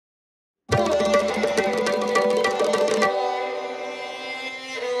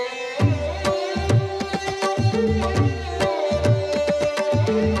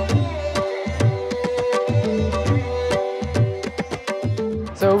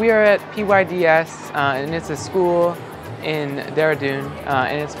we are at PYDS, and it's a school in Dehradun,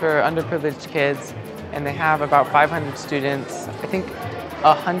 and it's for underprivileged kids, and they have about 500 students. I think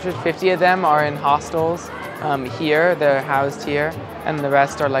 150 of them are in hostels here, they're housed here, and the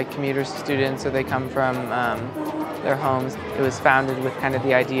rest are like commuter students, so they come from their homes. It was founded with kind of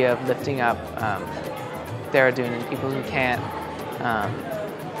the idea of lifting up Dehradun and people who can't,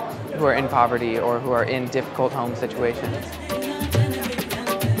 who are in poverty or who are in difficult home situations.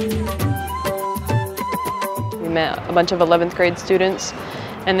 We met a bunch of 11th grade students,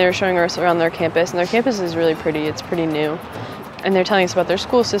 and they were showing us around their campus, and their campus is really pretty. It's pretty new. And they're telling us about their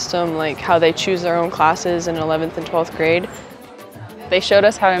school system, like how they choose their own classes in 11th and 12th grade. They showed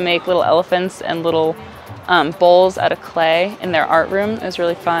us how to make little elephants and little bowls out of clay in their art room. It was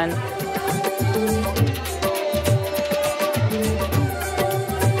really fun.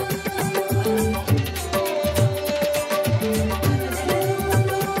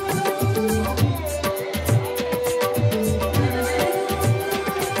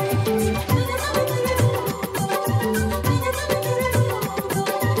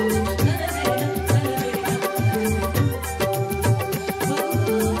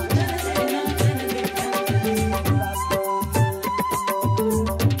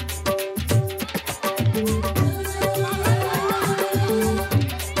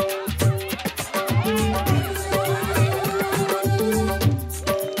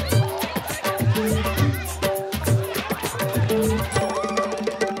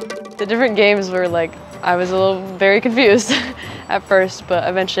 The different games were like, I was very confused at first, but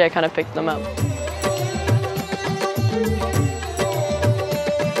eventually I kind of picked them up.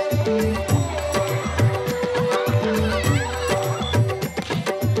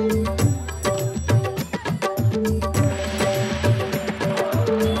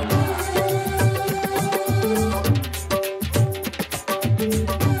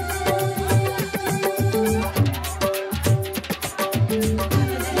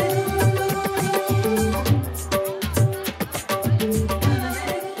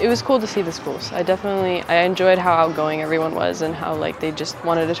 It was cool to see the schools. I enjoyed how outgoing everyone was and how like they just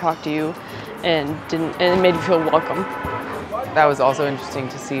wanted to talk to you and it made you feel welcome. That was also interesting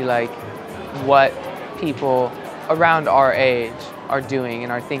to see like what people around our age are doing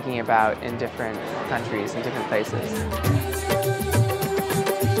and are thinking about in different countries and different places.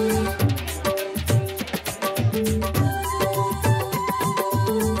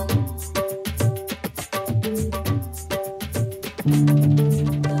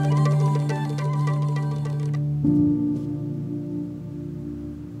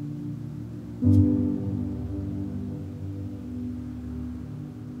 Mm-hmm.